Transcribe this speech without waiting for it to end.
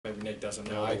Nate doesn't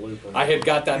know. I had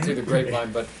got that through the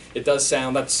grapevine, but it does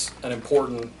sound that's an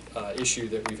important issue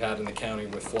that we've had in the county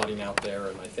with flooding out there,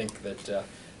 and I think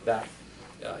that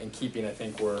in keeping, I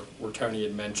think, where Tony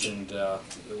had mentioned,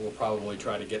 we'll probably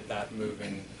try to get that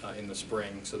moving in the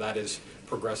spring. So that is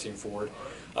progressing forward.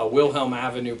 Wilhelm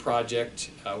Avenue project,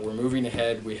 we're moving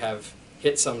ahead. We have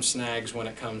hit some snags when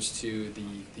it comes to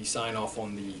the sign-off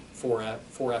on the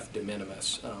 4F de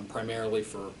minimis, primarily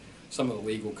for some of the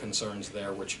legal concerns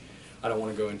there, which I don't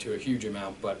want to go into a huge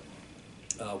amount, but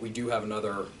we do have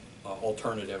another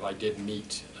alternative. I did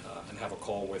meet and have a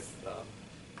call with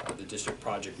the district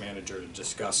project manager to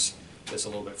discuss this a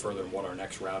little bit further and what our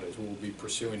next route is. We will be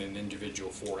pursuing an individual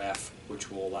 4F,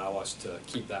 which will allow us to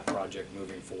keep that project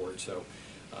moving forward. So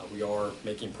we are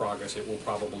making progress. It will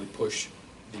probably push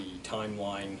the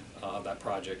timeline of that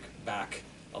project back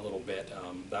a little bit.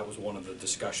 That was one of the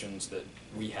discussions that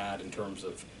we had in terms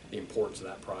of the importance of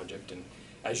that project. And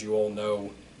as you all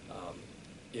know,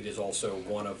 it is also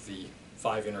one of the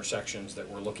 5 intersections that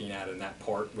we're looking at in that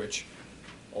part, which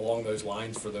along those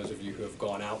lines, for those of you who have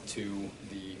gone out to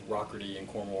the Rockerty and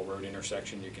Cornwall Road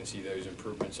intersection, you can see those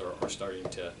improvements are starting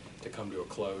to come to a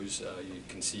close. You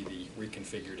can see the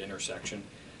reconfigured intersection.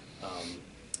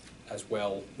 As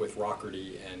well with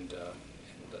Rockerty and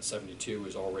 72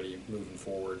 is already moving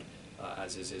forward,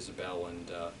 as is Isabel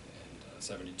and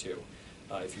 72.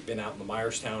 If you've been out in the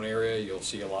Myerstown area, you'll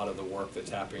see a lot of the work that's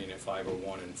happening at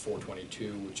 501 and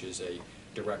 422, which is a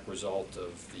direct result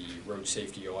of the road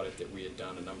safety audit that we had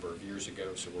done a number of years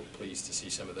ago, so we're pleased to see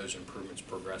some of those improvements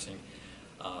progressing.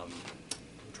 I'm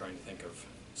trying to think of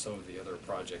some of the other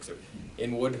projects.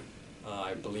 Inwood,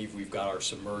 I believe we've got our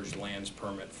submerged lands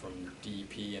permit from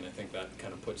DEP, and I think that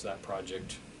kind of puts that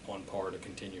project on par to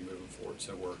continue moving forward.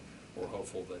 So we're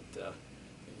hopeful that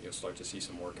you'll start to see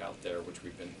some work out there, which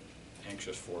we've been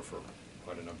anxious for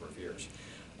quite a number of years.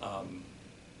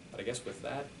 But I guess with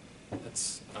that,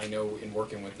 I know in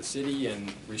working with the city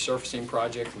and resurfacing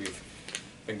project, we've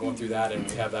been going through that, and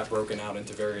we have that broken out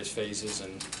into various phases,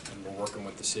 and we're working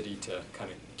with the city to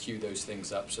kind of queue those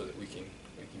things up so that we can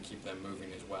keep them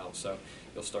moving as well. So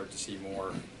you'll start to see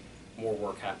more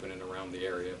work happening around the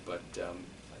area, but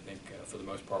I think for the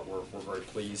most part we're very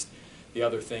pleased. The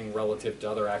other thing relative to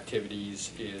other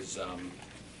activities is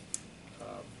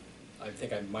I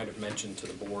think I might have mentioned to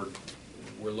the board,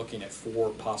 we're looking at 4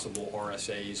 possible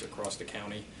RSAs across the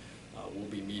county. We'll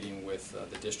be meeting with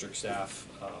the district staff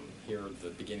here at the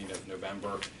beginning of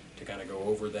November to kind of go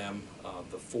over them.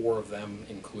 The 4 of them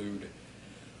include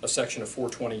a section of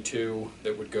 422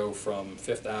 that would go from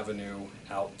 5th Avenue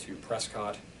out to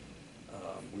Prescott.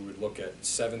 We would look at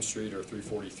 7th Street or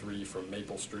 343 from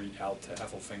Maple Street out to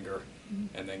Heffelfinger,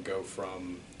 and then go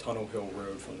from Tunnel Hill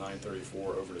Road from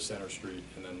 934 over to Center Street,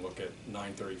 and then look at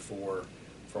 934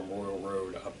 from Royal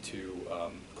Road up to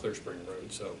Clear Spring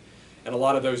Road. So, and a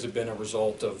lot of those have been a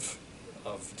result of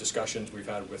discussions we've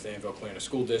had with Annville Cleanna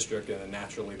School District, and then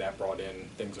naturally that brought in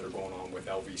things that are going on with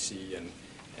LVC and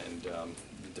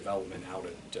the development out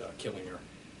at Killinger,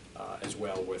 as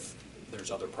well with there's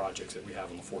other projects that we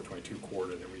have on the 422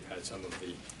 corridor that we've had some of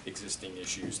the existing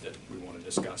issues that we want to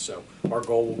discuss. So our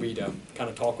goal will be to kind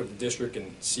of talk with the district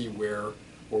and see where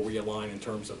we align in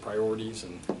terms of priorities,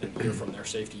 and hear from their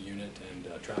safety unit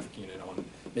and traffic unit on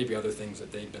maybe other things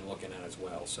that they've been looking at as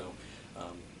well. So I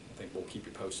think we'll keep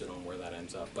you posted on where that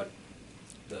ends up. But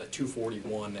the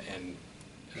 241 and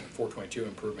 422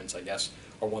 improvements, I guess,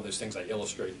 are one of those things I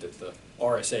illustrate that the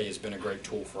RSA has been a great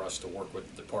tool for us to work with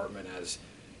the department as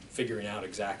figuring out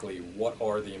exactly what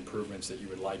are the improvements that you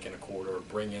would like in a corridor,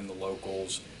 bring in the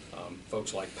locals.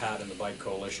 Folks like Pat and the Bike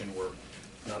Coalition were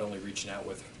not only reaching out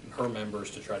with her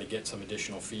members to try to get some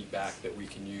additional feedback that we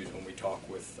can use when we talk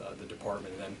with the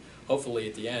department, and then hopefully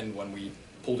at the end when we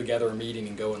pull together a meeting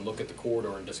and go and look at the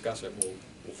corridor and discuss it,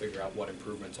 we'll figure out what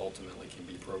improvements ultimately can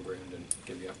be programmed and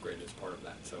can be upgraded as part of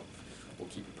that. So we'll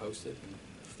keep you posted and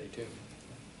stay tuned.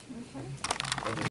 Okay.